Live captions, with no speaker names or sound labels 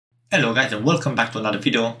Hello guys and welcome back to another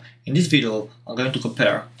video. In this video I'm going to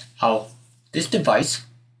compare how this device,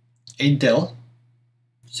 a Dell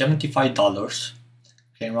 $75,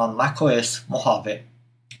 can run macOS Mojave,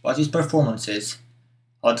 what its performance is,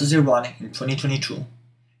 how does it run in 2022,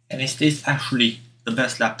 and is this actually the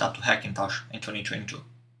best laptop to Hackintosh in 2022?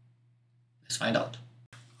 Let's find out.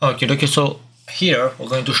 Okay, so here we're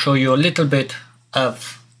going to show you a little bit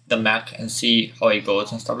of the Mac and see how it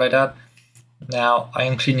goes and stuff like that. Now I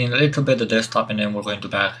am cleaning a little bit the desktop and then we're going to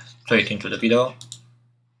back straight into the video.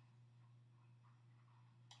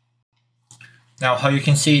 Now how you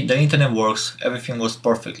can see, the internet works, everything works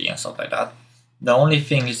perfectly and stuff like that. The only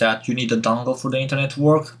thing is that you need a dongle for the internet to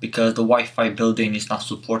work because the Wi-Fi built-in is not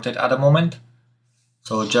supported at the moment.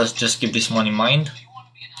 So just keep this one in mind.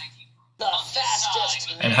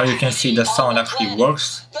 And how you can see, the sound actually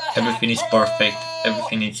works, everything is perfect,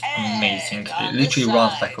 everything is amazing. It literally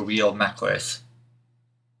runs like a real macOS.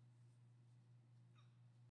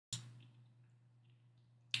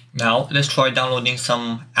 Now let's try downloading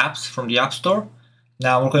some apps from the App Store.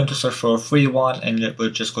 Now we're going to search for a free one and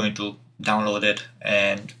we're just going to download it,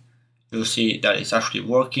 and you'll see that it's actually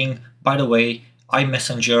working. By the way,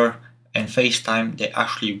 iMessenger and FaceTime, they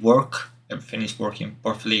actually work. Everything is working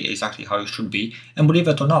perfectly, exactly how it should be. And believe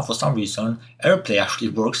it or not, for some reason, AirPlay actually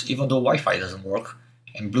works, even though Wi-Fi doesn't work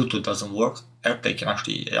and Bluetooth doesn't work. AirPlay can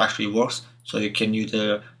actually works. So you can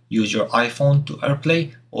either use your iPhone to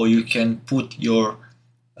AirPlay, or you can put your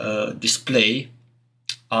display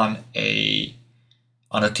on a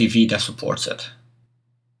TV that supports it.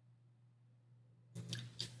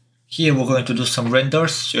 Here we're going to do some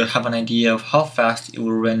renders, so you'll have an idea of how fast it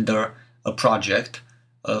will render a project,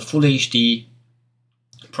 a full HD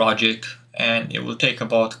project, and it will take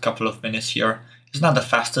about a couple of minutes here. It's not the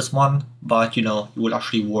fastest one, but you know, it will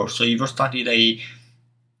actually work. So if you're starting a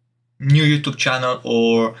new YouTube channel,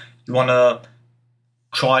 or you want to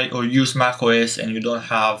try or use macOS and you don't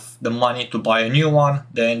have the money to buy a new one,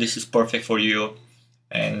 then this is perfect for you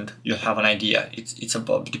and you'll have an idea. It's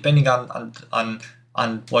about, depending on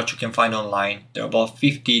what you can find online, they're about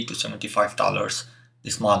 $50 to $75,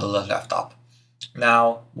 this model of laptop.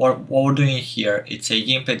 Now what we're doing here, it's a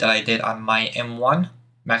gameplay that I did on my M1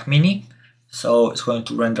 Mac Mini, so it's going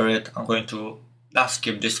to render it. I'm going to not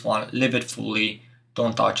skip this one, leave it fully,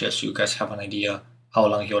 don't touch it, so you guys have an idea how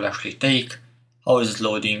long it will actually take, how is it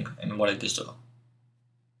loading, and what it is doing.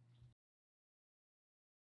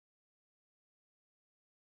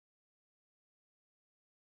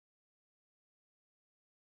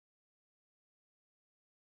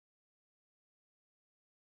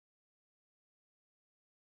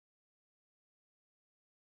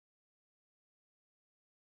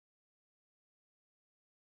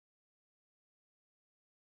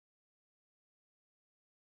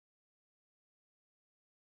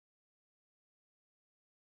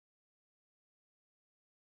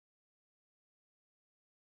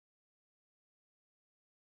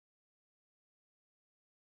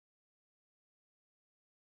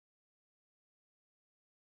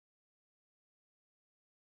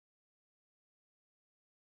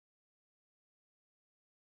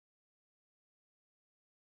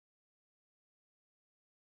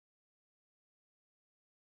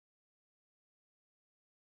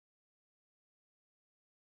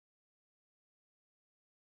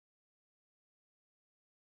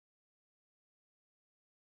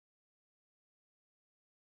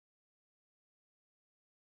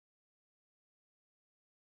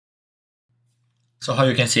 So how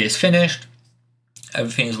you can see, it's finished,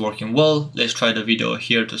 everything is working well. Let's try the video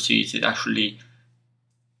here to see is it actually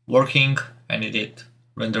working, and it did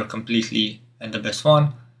render completely and the best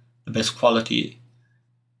one, the best quality.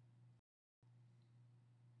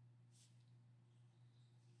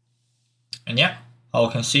 And yeah, how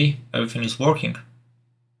you can see, everything is working,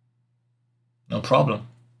 no problem.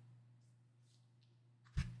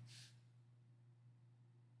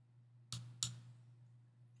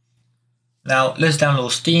 Now let's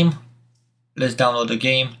download Steam, let's download the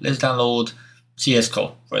game, let's download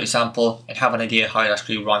CSGO, for example, and have an idea how it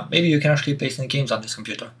actually runs. Maybe you can actually play some games on this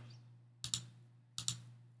computer.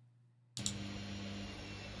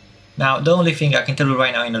 Now the only thing I can tell you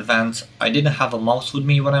right now in advance, I didn't have a mouse with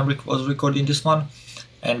me when I was recording this one,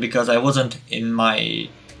 and because I wasn't in my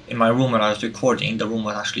room when I was recording, the room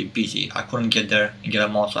was actually busy. I couldn't get there and get a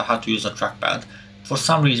mouse, so I had to use a trackpad. For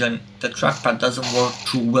some reason, the trackpad doesn't work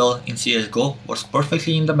too well in CSGO. Works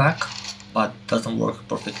perfectly in the Mac, but doesn't work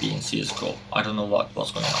perfectly in CSGO. I don't know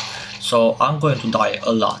what's going on. So I'm going to die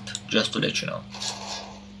a lot, just to let you know.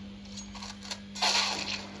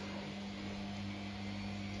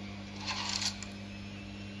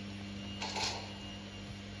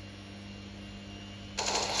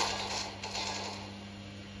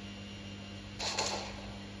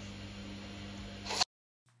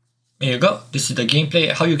 There you go. This is the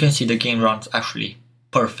gameplay. How you can see the game runs actually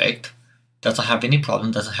perfect. Doesn't have any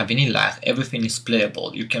problem, doesn't have any lag. Everything is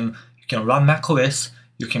playable. You can run macOS,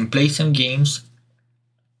 you can play some games,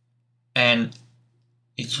 and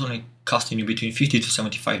it's only costing you between $50 to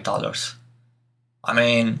 $75. I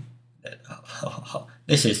mean,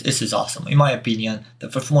 this is awesome. In my opinion, the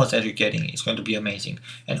performance that you're getting is going to be amazing.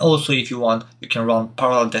 And also, if you want, you can run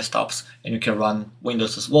parallel desktops and you can run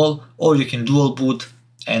Windows as well, or you can dual boot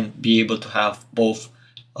and be able to have both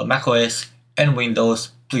macOS and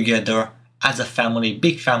Windows together as a family,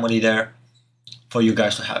 big family there for you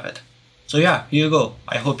guys to have it. So yeah, here you go.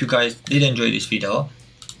 I hope you guys did enjoy this video.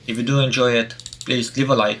 If you do enjoy it, please leave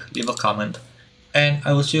a like, leave a comment, and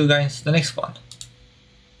I will see you guys in the next one.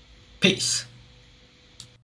 Peace.